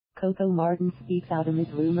Coco Martin speaks out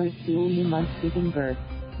amid rumors Julia Montes giving birth.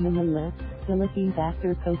 Manila, Philippines.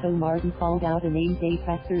 Actor Coco Martin called out unnamed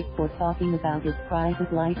detractors for talking about his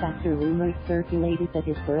private life after rumors circulated that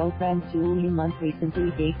his girlfriend Julia Montes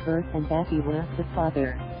recently gave birth and that he was the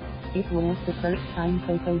father. It was the first time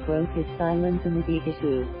Coco broke his silence amid the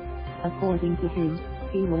issue. According to him,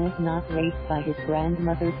 he was not raised by his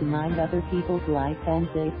grandmother to mind other people's lives, and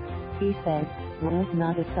this, he said, was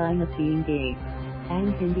not a sign of being gay.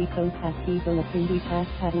 Ang hindi ko pagkibo at hindi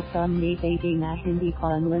pagpatol na bagay na hindi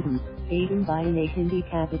kauunlad, ating bayan na hindi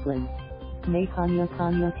kabaklaan. May kanya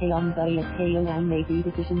tayong at tayong ang may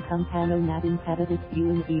dedesisyon kung pano natin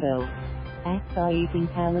patatakbuhin ito. At sa ating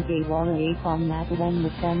palagay wala akong nagawang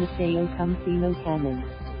masama sayo kung sino Kaman.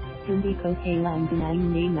 Hindi ko kailangan ang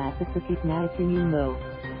masasakit na ating mo.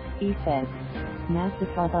 He said. Nasa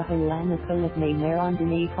trabaho lang ako at may meron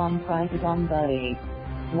din akong private buhay.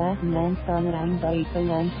 Lahat ng sana ang buhay ko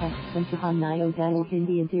ang pagpatol niyo dahil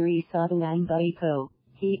hindi interesado ang buhay ko,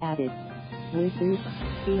 he added. With this,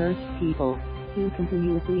 he urged people who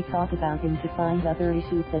continuously talk about him to find other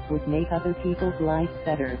issues that would make other people's lives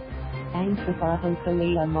better. Ang trabaho ko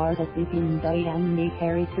ay amard at ipinday ang may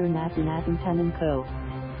character natin ko.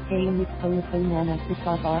 Kaya nito na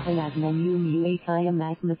nagtatrabaho at nanyumuhay kaya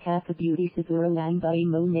mas makakabuti siguro ang buhay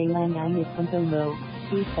mo na lang ang ipunto mo,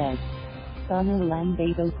 he said. Sana lang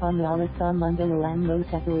bago panala sa mundo lang mo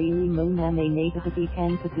sa sarili mo na may nagahati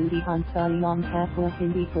kang kabutihan sa iyong kapwa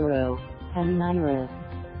hindi puro paninira.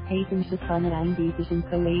 Haytan siya sana ang desisyon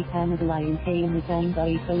ko ay panagalayan kaya nagang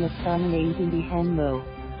buhay ko at sana naintindihan mo.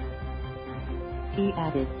 He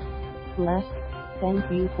added. Thank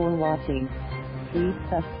you for watching. Please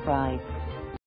subscribe.